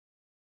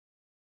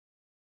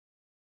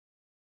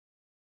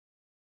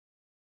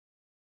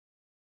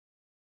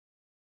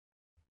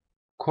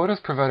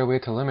Quotas provide a way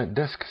to limit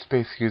disk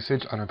space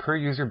usage on a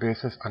per-user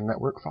basis on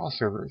network file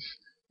servers.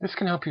 This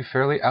can help you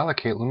fairly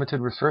allocate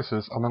limited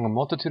resources among a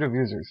multitude of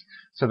users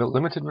so that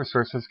limited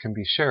resources can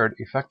be shared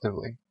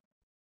effectively.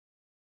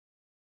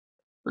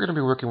 We're going to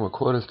be working with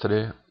quotas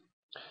today.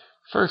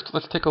 First,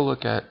 let's take a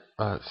look at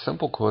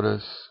simple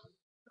quotas,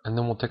 and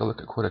then we'll take a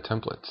look at quota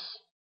templates.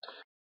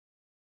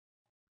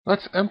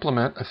 Let's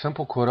implement a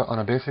simple quota on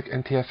a basic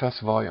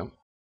NTFS volume.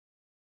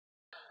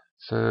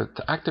 So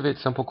to activate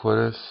simple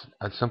quotas,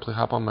 I'd simply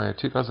hop on my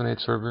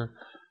 2008 server.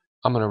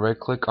 I'm going to right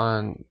click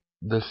on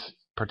this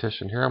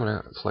partition here. I'm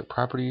going to select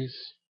properties.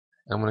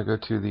 I'm going to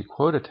go to the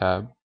quota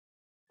tab,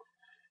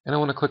 and I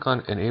want to click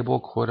on enable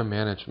quota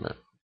management.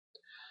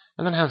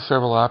 And then I have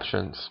several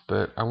options,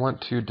 but I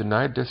want to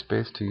deny disk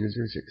space to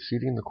users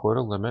exceeding the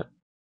quota limit.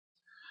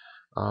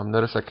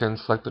 Notice I can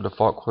select the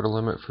default quota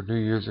limit for new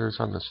users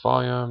on this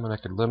volume, and I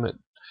can limit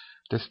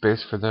disk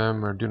space for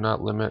them or do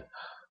not limit.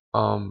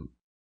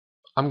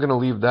 I'm going to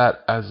leave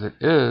that as it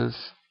is,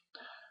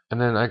 and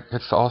then I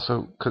could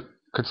also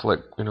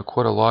select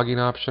quota logging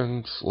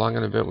options. Log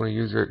an event when a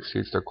user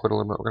exceeds their quota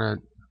limit. We're going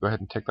to go ahead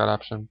and take that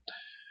option.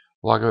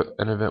 Log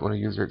an event when a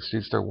user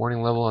exceeds their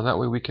warning level, and that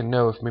way we can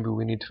know if maybe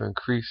we need to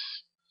increase.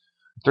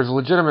 If there's a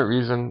legitimate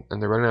reason and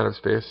they're running out of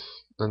space,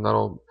 then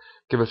that'll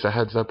give us a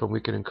heads up and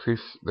we can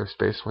increase their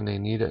space when they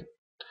need it.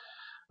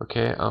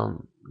 Okay,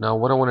 now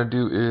what I want to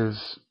do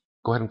is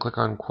go ahead and click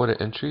on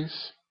quota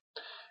entries.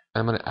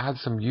 I'm going to add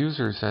some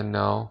users in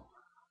now.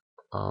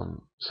 So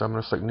I'm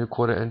going to select new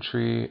quota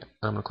entry, and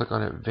I'm going to click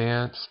on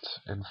advanced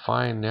and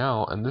find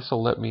now, and this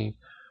will let me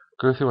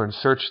go through and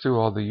search through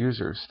all the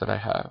users that I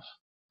have.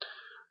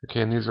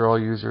 Okay, and these are all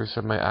users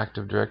of my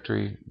Active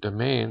Directory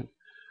domain.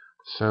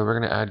 So we're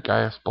going to add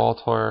Gaius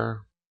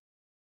Baltar,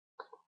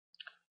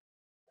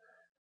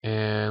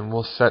 and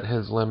we'll set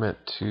his limit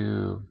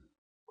to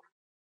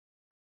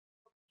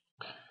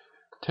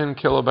 10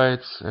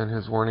 kilobytes and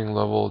his warning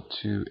level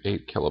to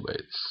 8 kilobytes.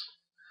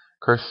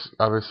 Of course,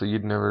 obviously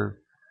you'd never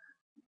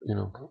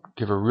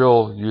give a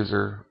real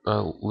user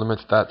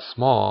limits that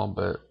small,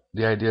 but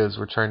the idea is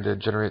we're trying to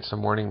generate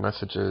some warning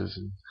messages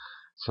and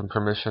some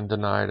permission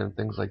denied and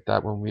things like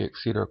that when we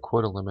exceed our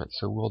quota limit,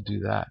 so we'll do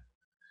that.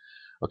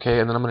 Okay,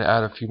 and then I'm going to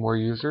add a few more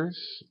users.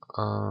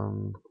 It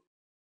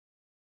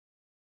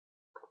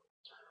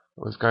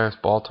was Gaius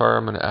Baltar.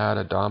 I'm going to add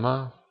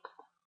Adama,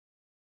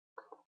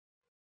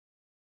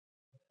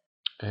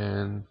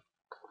 and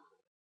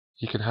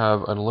he can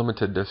have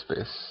unlimited disk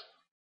space.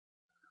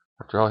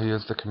 After all, he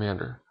is the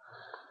commander.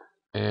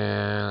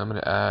 And I'm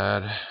going to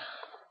add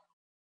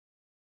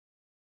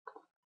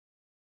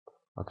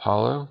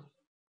Apollo.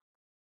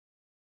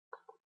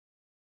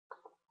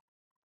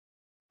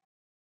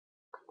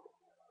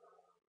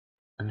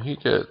 And he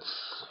gets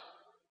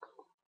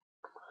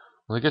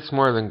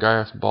more than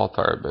Gaius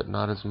Baltar, but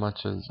not as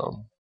much as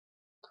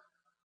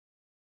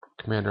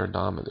Commander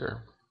Adama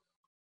there.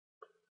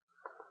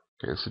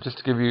 Okay, so just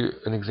to give you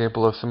an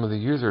example of some of the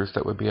users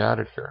that would be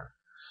added here.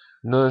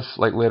 Notice,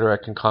 like later, I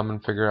can come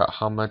and figure out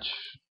how much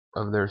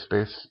of their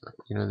space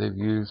they've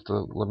used,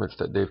 the limits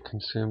that they've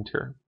consumed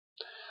here.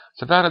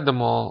 So I've added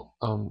them all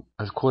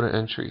as quota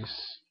entries,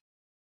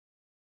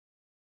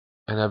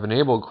 and I've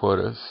enabled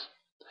quotas,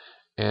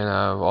 and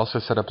I've also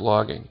set up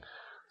logging.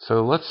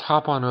 So let's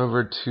hop on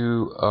over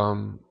to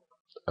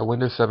a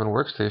Windows 7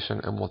 workstation,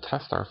 and we'll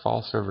test our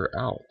file server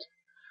out.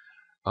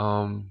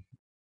 And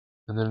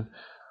then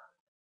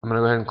I'm going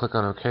to go ahead and click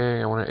on OK.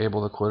 I want to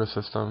enable the quota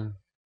system.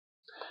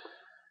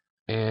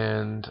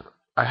 And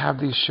I have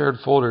these shared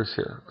folders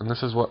here, and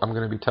this is what I'm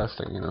going to be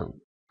testing.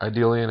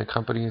 Ideally in a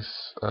company's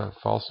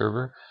file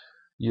server,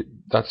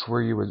 that's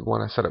where you would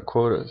want to set up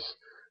quotas.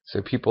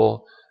 So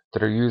people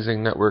that are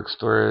using network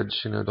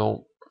storage,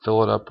 don't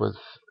fill it up with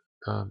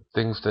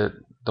things that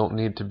don't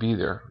need to be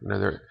there.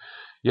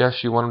 Yes,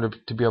 you want them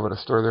to be able to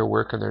store their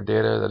work and their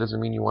data. That doesn't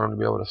mean you want them to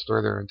be able to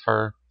store their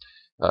entire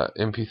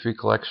MP3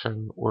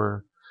 collection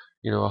or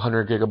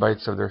 100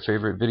 gigabytes of their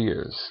favorite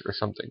videos or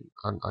something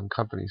on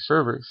company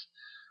servers.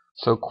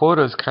 So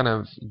quotas kind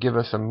of give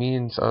us a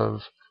means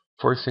of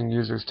forcing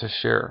users to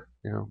share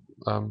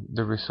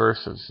the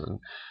resources, and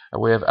a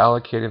way of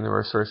allocating the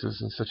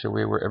resources in such a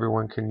way where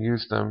everyone can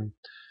use them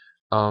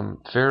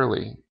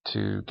fairly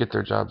to get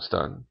their jobs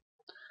done.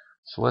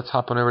 So let's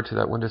hop on over to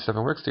that Windows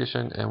 7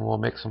 workstation and we'll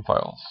make some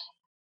files.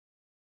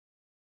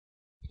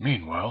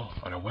 Meanwhile,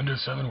 on a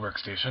Windows 7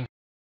 workstation,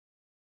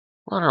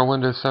 We're on our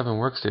Windows 7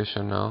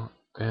 workstation now,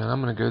 and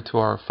I'm going to go to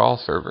our file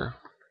server,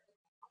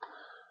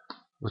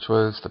 which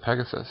was the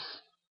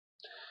Pegasus.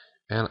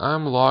 And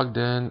I'm logged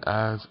in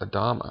as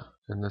Adama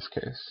in this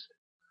case.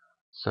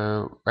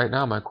 So right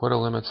now my quota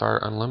limits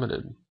are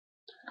unlimited.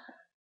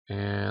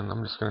 And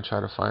I'm just going to try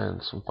to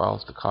find some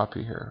files to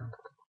copy here.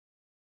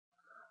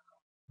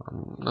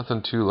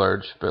 Nothing too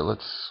large, but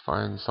let's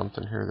find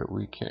something here that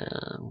we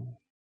can.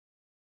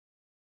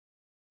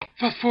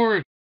 fast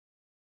forward.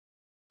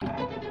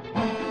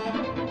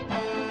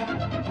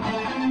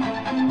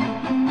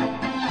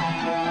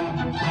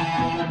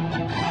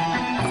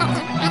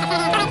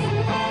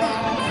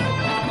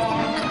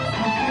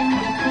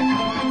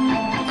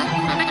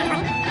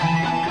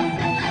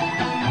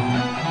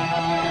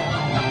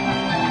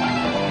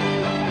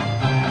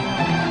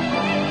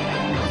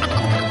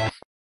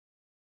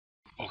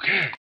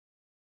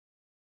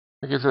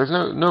 Okay, so there's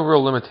no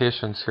real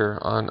limitations here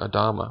on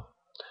Adama.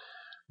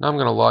 Now I'm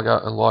going to log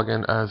out and log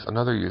in as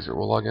another user.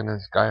 We'll log in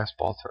as Gaius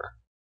Baltar.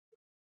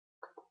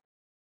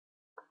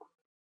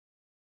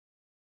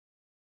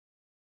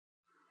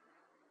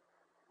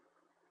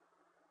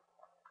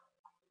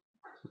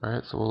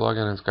 Alright, so we'll log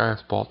in as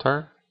Gaius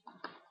Baltar.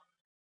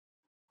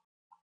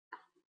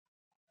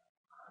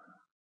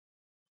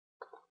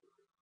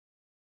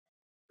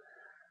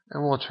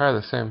 And we'll try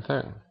the same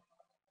thing.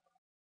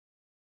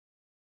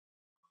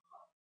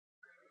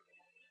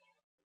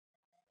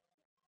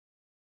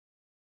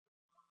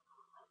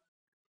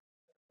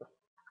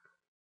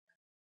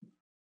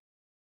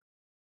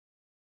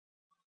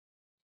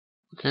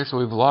 Okay, so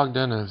we've logged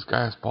in as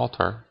Gaius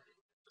Baltar.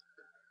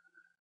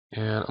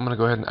 And I'm going to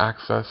go ahead and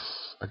access,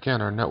 again,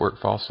 our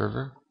network file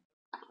server,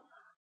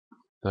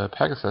 the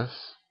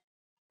Pegasus.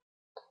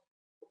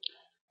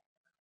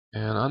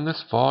 And on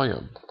this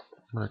volume,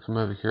 I'm going to come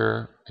over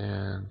here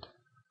and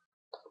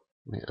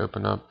let me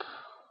open up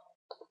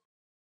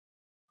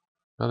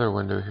another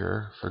window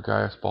here for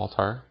Gaius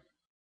Baltar.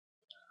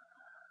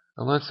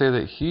 And let's say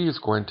that he's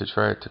going to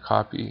try to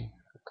copy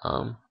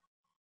one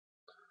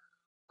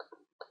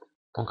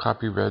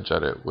copy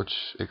regedit, which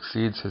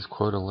exceeds his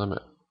quota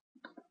limit.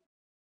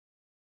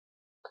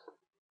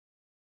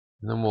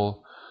 And then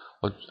we'll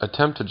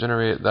attempt to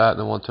generate that, and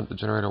then we'll attempt to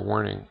generate a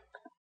warning.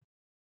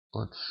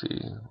 Let's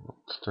see,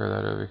 let's throw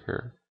that over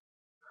here.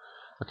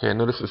 Okay,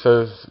 notice it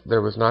says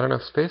there was not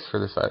enough space for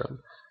this item.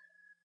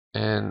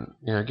 And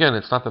again,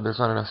 it's not that there's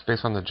not enough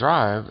space on the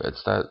drive,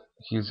 it's that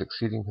he's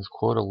exceeding his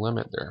quota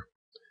limit there.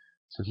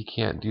 So he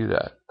can't do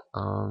that.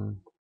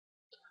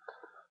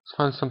 Let's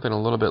find something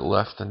a little bit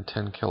less than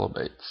 10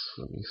 kilobytes.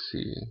 Let me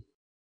see.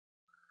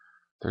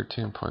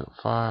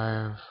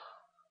 13.5.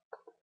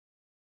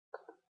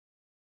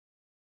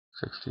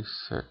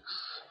 66.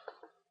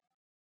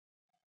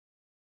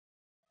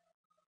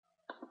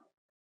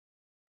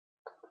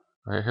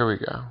 Alright, here we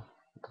go.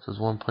 This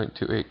is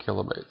 1.28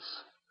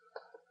 kilobytes.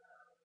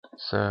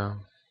 So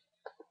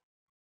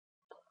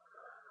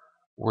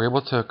we're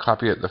able to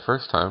copy it the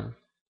first time.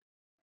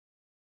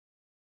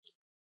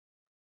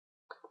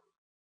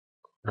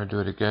 I'm going to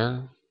do it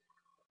again.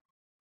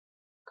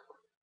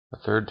 A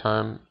third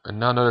time. And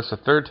now notice the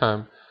third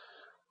time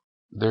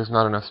there's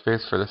not enough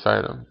space for this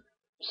item.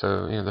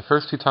 So the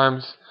first two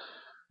times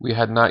we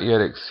had not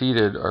yet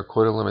exceeded our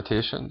quota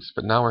limitations,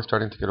 but now we're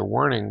starting to get a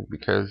warning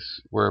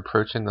because we're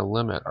approaching the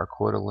limit, our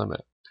quota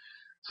limit.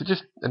 So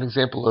just an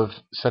example of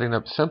setting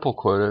up simple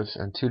quotas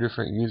and two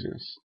different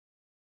users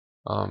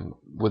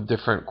with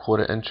different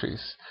quota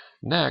entries.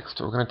 Next,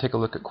 we're going to take a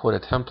look at quota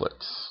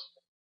templates.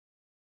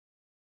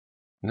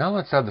 Now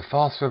let's add the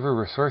File Server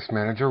Resource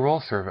Manager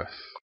role service.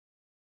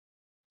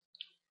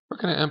 We're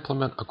going to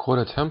implement a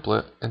quota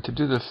template, and to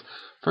do this,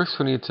 first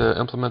we need to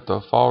implement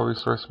the File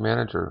Resource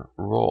Manager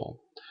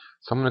role.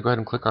 So I'm going to go ahead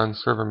and click on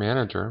Server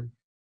Manager,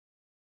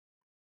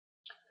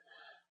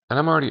 and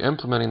I'm already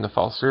implementing the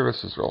File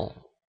Services role.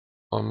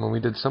 When we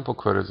did simple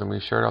quotas and we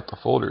shared out the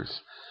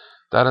folders,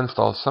 that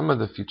installs some of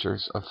the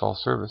features of File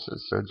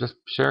Services. So just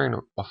sharing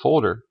a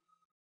folder,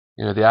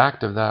 the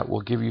act of that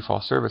will give you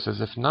File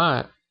Services. If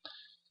not,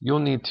 you'll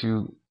need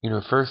to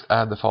first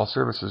add the File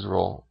Services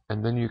role,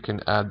 and then you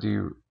can add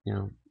the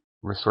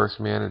Resource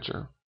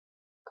Manager.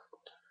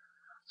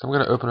 So I'm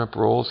going to open up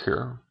roles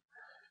here,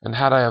 and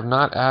had I have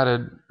not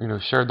added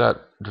shared that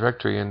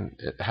directory, and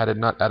had it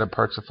not added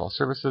parts of File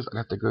Services, I'd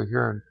have to go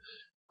here and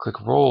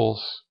click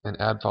Roles and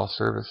add File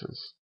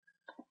Services.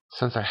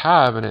 Since I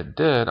have and it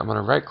did, I'm going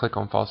to right click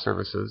on File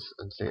Services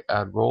and say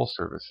Add Role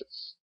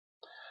Services.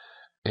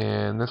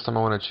 And this time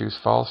I want to choose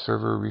File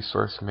Server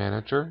Resource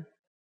Manager.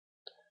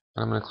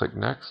 And I'm going to click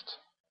Next.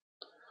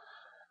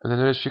 And then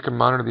notice you can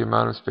monitor the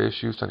amount of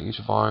space used on each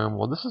volume.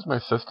 Well, this is my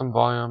system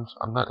volumes.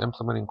 I'm not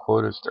implementing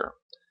quotas there,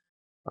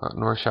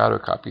 nor shadow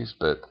copies.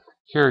 But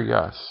here,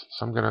 yes.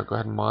 So I'm going to go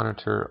ahead and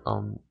monitor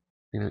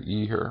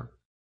E here.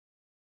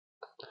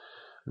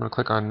 I'm going to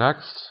click on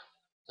Next.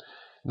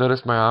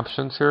 Notice my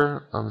options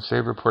here.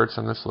 Save reports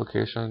in this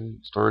location.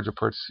 Storage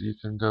reports, you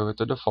can go with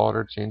the default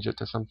or change it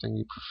to something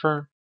you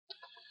prefer.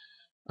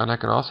 And I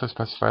can also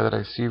specify that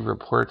I see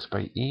reports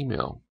by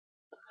email.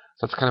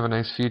 So that's kind of a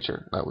nice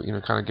feature. That would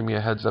kind of give me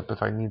a heads up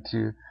if I need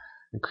to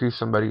increase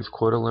somebody's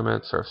quota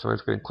limits or if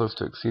somebody's getting close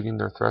to exceeding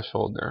their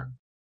threshold there.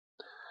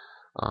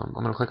 I'm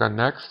going to click on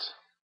Next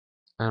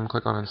and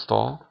click on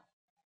Install.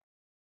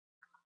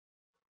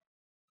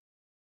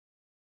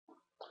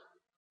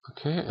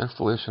 Okay,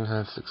 installation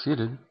has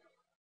succeeded.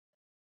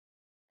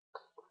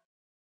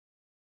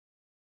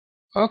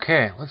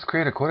 Okay, let's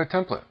create a quota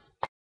template.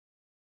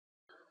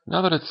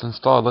 Now that it's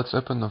installed, let's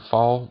open the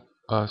File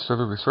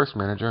Server Resource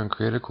Manager and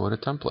create a quota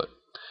template.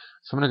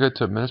 So I'm going to go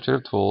to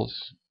Administrative Tools.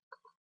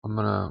 I'm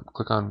going to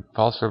click on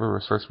File Server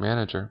Resource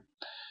Manager.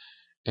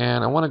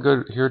 And I want to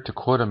go here to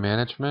Quota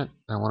Management.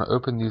 And I want to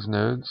open these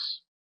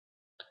nodes.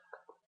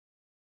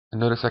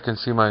 And notice I can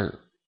see my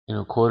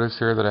quotas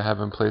here that I have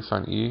in place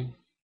on E.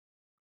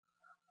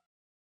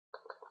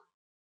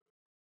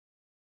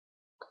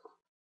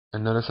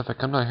 And notice if I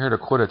come down here to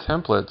Quota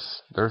templates,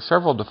 there are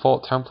several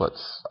default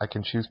templates I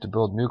can choose to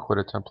build new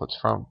Quota templates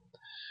from.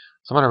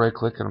 So I'm going to right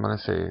click and I'm going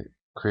to say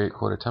create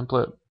Quota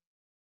template.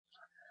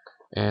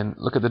 And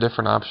look at the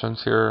different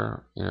options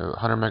here.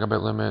 100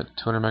 megabyte limit,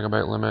 200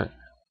 megabyte limit,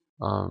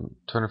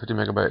 250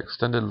 megabyte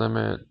extended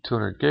limit,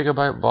 200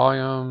 gigabyte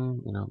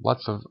volume.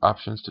 Lots of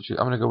options to choose.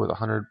 I'm going to go with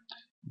 100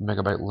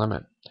 megabyte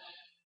limit.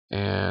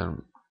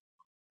 And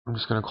I'm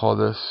just going to call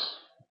this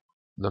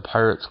the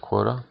Pirates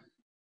Quota.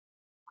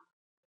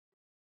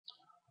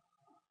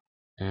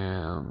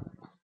 And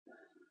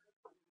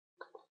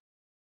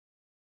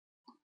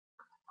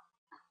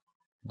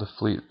the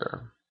fleet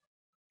there.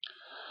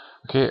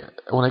 Okay,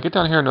 when I get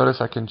down here, notice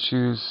I can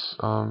choose,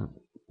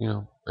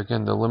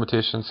 again, the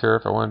limitations here.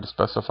 If I wanted to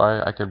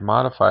specify, I could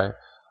modify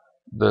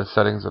the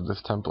settings of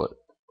this template,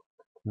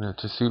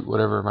 to suit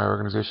whatever my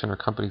organization or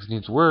company's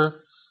needs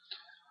were.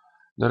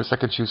 Notice I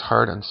could choose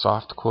hard and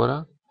soft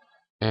quota.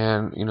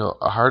 And,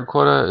 a hard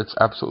quota, it's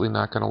absolutely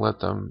not going to let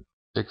them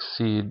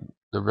exceed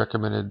the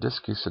recommended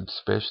disk usage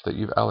space that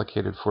you've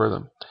allocated for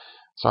them.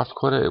 Soft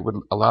quota, it would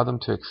allow them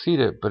to exceed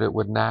it, but it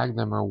would nag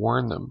them or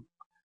warn them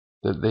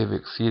that they've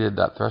exceeded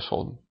that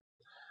threshold.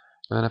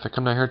 And then if I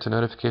come down here to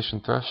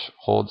notification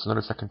thresholds,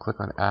 notice I can click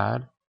on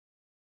add.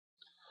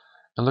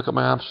 And look at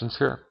my options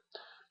here.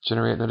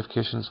 Generate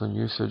notifications when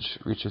usage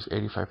reaches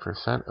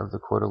 85% of the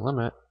quota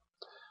limit.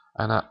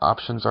 And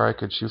options are I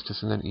could choose to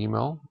send an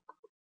email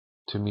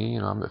to me,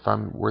 if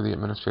I'm the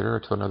administrator, or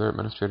to another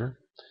administrator.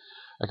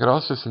 I could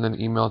also send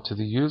an email to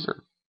the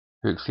user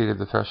who exceeded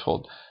the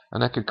threshold.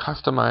 And I could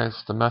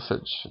customize the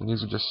message. And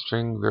these are just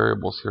string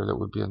variables here that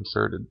would be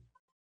inserted.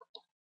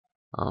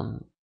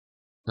 And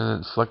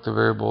then select the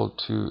variable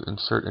to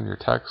insert in your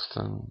text.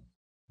 And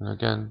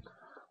again,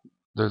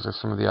 those are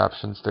some of the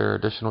options there.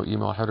 Additional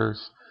email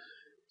headers.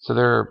 So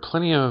there are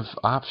plenty of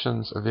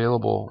options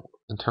available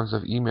in terms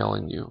of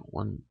emailing you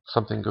when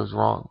something goes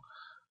wrong.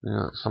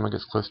 Someone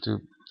gets close to,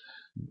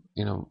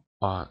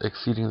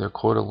 exceeding their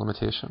quota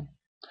limitation.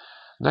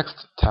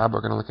 Next tab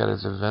we're going to look at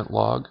is event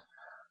log.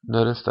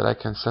 Notice that I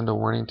can send a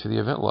warning to the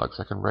event logs.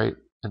 I can write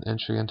an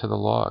entry into the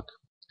log.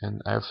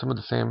 And I have some of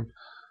the same,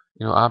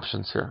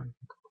 options here.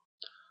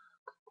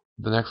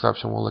 The next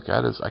option we'll look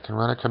at is I can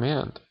run a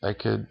command. I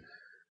could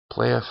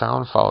play a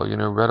sound file,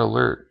 red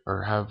alert,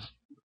 or have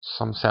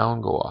some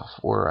sound go off,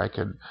 or I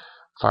could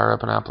fire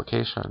up an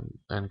application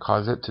and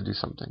cause it to do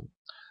something.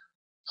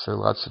 So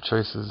lots of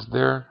choices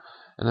there.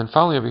 And then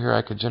finally over here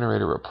I could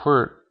generate a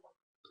report,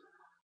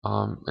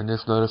 and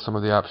just notice some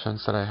of the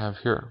options that I have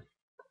here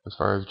as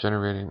far as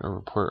generating a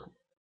report.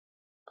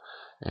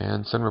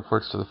 And send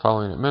reports to the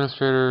following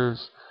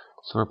administrators,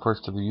 some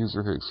reports to the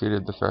user who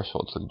exceeded the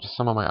threshold. So just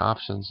some of my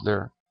options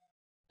there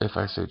if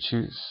I so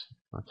choose.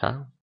 Okay.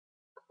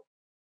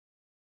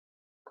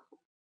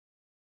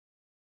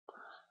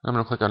 I'm going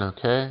to click on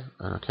OK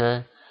and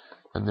OK,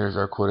 and there's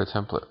our quota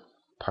template,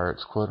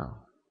 Pirates Quota.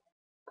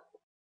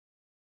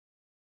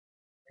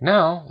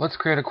 Now let's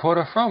create a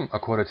quota from a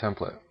quota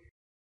template.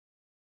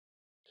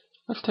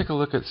 Let's take a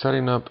look at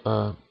setting up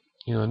a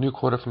new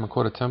quota from a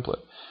quota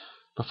template.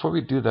 Before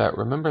we do that,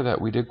 remember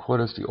that we did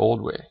quotas the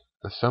old way,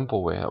 the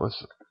simple way. That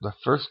was the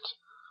first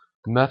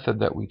method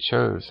that we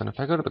chose. And if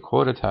I go to the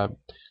quota tab,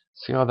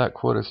 see how that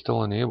quota is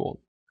still enabled.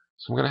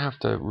 So I'm going to have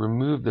to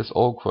remove this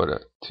old quota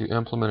to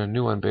implement a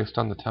new one based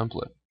on the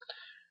template.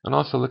 And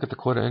also look at the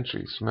quota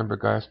entries. Remember,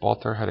 Gaius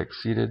Baltar had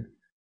exceeded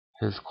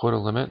his quota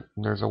limit,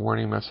 and there's a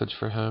warning message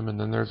for him. And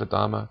then there's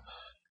Adama,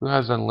 who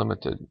has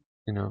unlimited,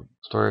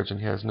 storage, and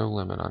he has no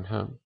limit on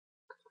him.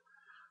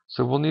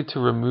 So we'll need to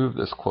remove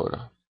this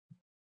quota.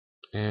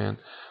 And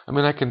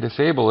I can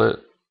disable it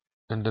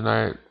and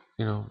deny it.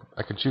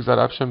 I can choose that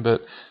option,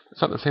 but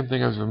it's not the same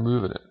thing as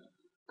removing it.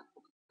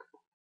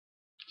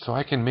 So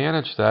I can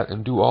manage that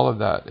and do all of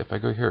that if I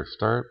go here,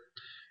 Start,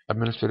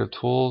 Administrative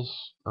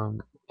Tools,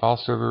 File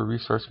Server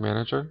Resource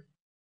Manager.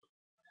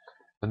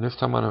 And this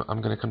time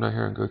I'm going to come down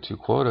here and go to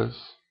Quotas.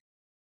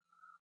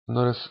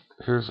 Notice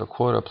here's a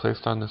quota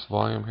placed on this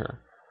volume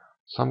here.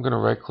 So I'm going to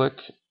right click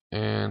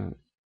and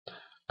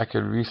I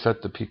could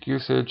reset the peak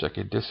usage. I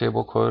could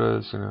disable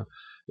quotas.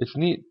 It's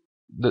neat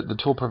that the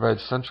tool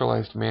provides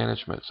centralized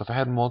management. So if I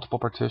had multiple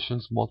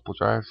partitions, multiple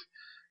drives,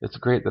 it's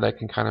great that I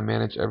can kind of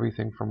manage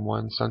everything from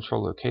one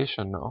central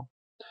location now.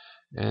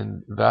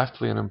 And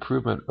vastly an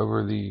improvement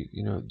over the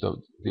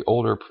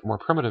older, more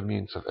primitive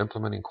means of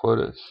implementing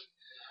quotas.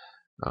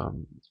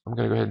 I'm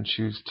going to go ahead and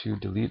choose to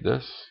delete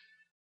this.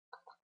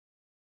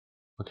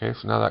 Okay,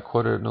 so now that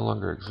quota no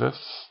longer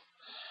exists.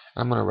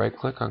 I'm going to right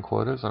click on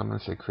quotas and I'm going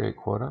to say create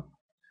quota.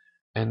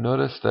 And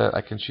notice that I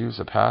can choose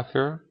a path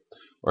here,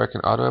 or I can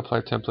auto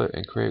apply template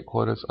and create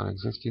quotas on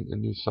existing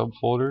and new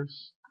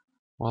subfolders.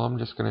 Well, I'm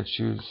just going to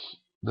choose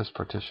this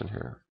partition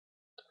here.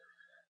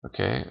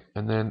 Okay,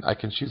 and then I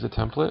can choose a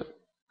template.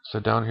 So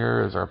down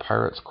here is our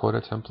Pirates Quota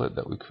template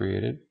that we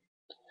created.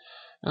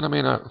 And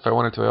if I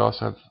wanted to, I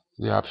also have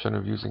the option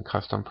of using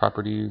custom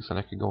properties, and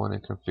I could go in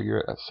and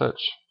configure it as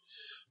such.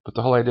 But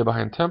the whole idea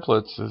behind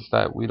templates is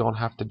that we don't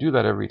have to do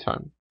that every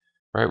time,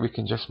 right? We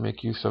can just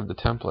make use of the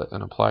template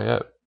and apply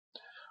it.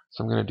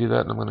 So I'm going to do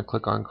that, and I'm going to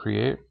click on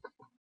create.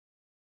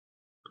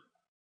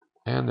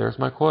 And there's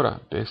my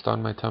quota based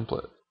on my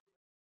template.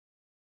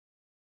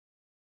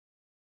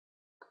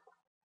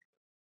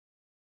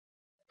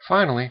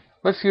 Finally,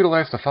 let's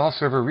utilize the File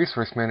Server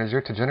Resource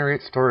Manager to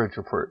generate storage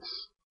reports.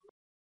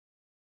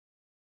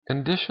 In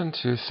addition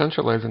to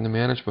centralizing the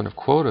management of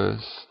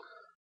quotas,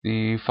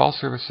 the File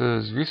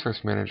Services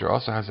Resource Manager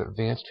also has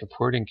advanced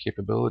reporting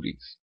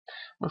capabilities.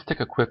 Let's take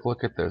a quick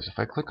look at this. If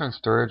I click on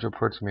Storage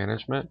Reports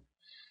Management,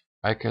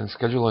 I can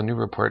schedule a new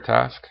report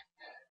task.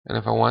 And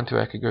if I want to,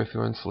 I could go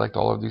through and select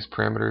all of these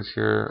parameters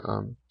here.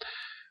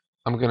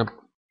 I'm going to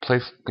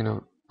place,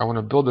 I want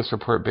to build this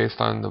report based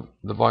on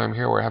the volume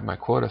here where I have my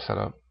quota set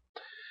up.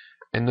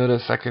 And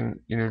notice I can,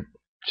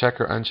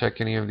 check or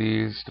uncheck any of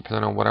these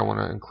depending on what I want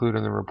to include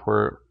in the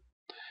report.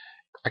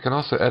 I can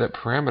also edit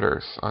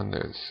parameters on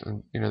this.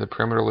 And, the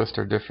parameter lists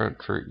are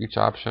different for each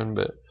option,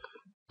 but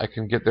I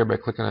can get there by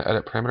clicking on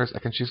Edit Parameters. I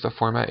can choose to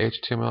format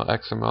HTML,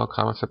 XML,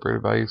 comma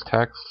separated values,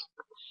 text.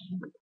 I'm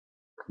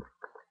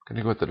going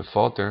to go with the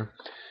default there.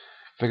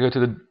 If I go to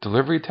the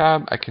Delivery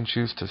tab, I can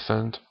choose to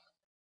send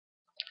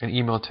an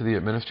email to the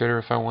administrator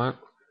if I want.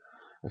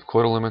 If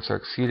quota limits are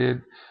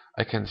exceeded,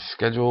 I can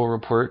schedule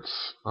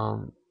reports.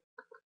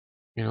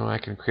 I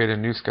can create a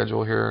new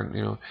schedule here,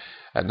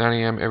 at 9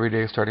 a.m. every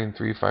day starting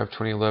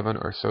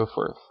 3/5/2011 or so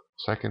forth.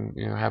 So I can,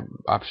 have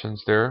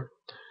options there.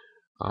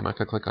 I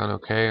could click on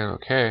OK and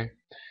OK.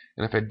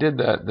 And if I did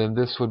that, then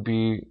this would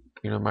be,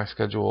 my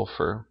schedule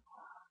for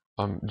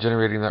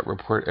generating that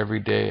report every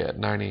day at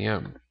 9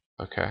 a.m.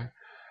 Okay.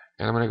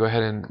 And I'm going to go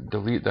ahead and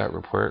delete that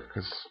report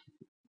because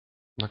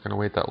I'm not going to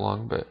wait that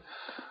long. But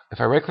if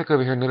I right click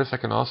over here, notice I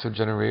can also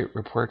generate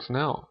reports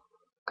now.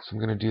 So I'm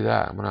going to do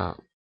that. I'm going to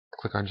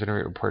click on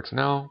Generate Reports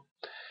Now.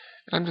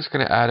 And I'm just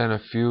going to add in a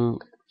few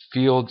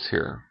fields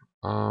here.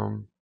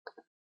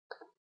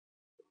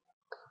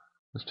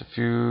 Just a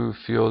few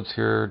fields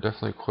here,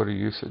 definitely quota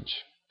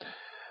usage.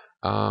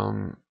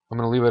 I'm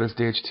going to leave it as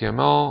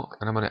DHTML,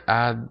 and I'm going to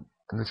add,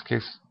 in this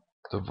case,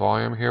 the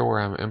volume here where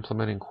I'm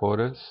implementing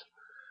quotas.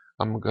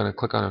 I'm going to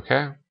click on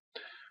OK.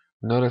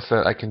 Notice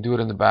that I can do it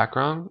in the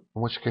background,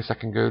 in which case I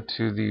can go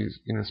to the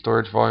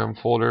storage volume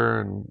folder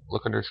and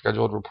look under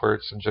scheduled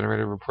reports and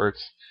generated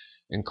reports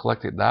and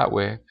collect it that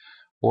way,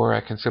 or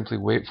I can simply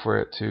wait for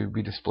it to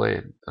be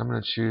displayed. I'm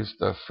going to choose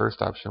the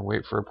first option,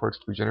 wait for reports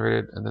to be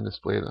generated and then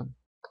display them.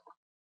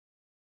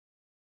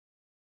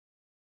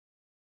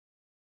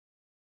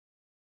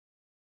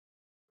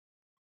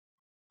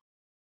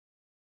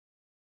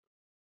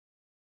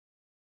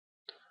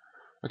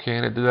 Okay,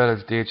 and I did that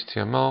as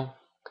DHTML.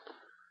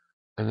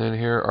 And then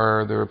here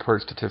are the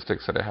report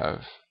statistics that I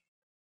have.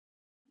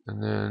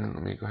 And then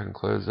let me go ahead and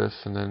close this,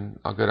 and then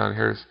I'll go down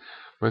here's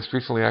most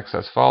recently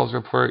accessed files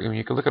report.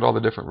 You can look at all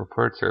the different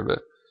reports here, but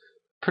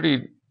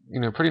pretty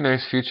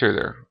nice feature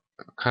there.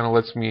 Kind of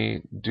lets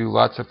me do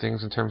lots of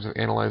things in terms of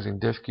analyzing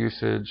disk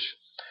usage,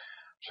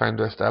 trying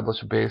to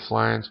establish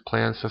baselines,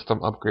 plan system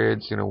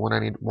upgrades. When I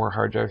need more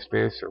hard drive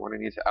space or when I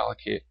need to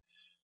allocate,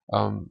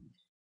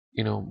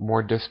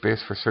 more disk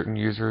space for certain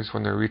users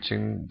when they're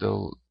reaching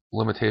the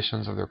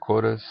limitations of their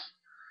quotas.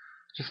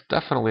 Just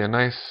definitely a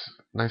nice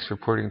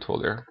reporting tool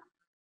there.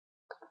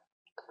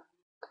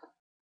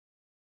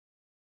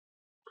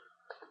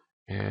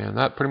 And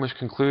that pretty much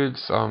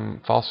concludes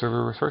File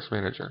Server Resource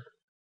Manager.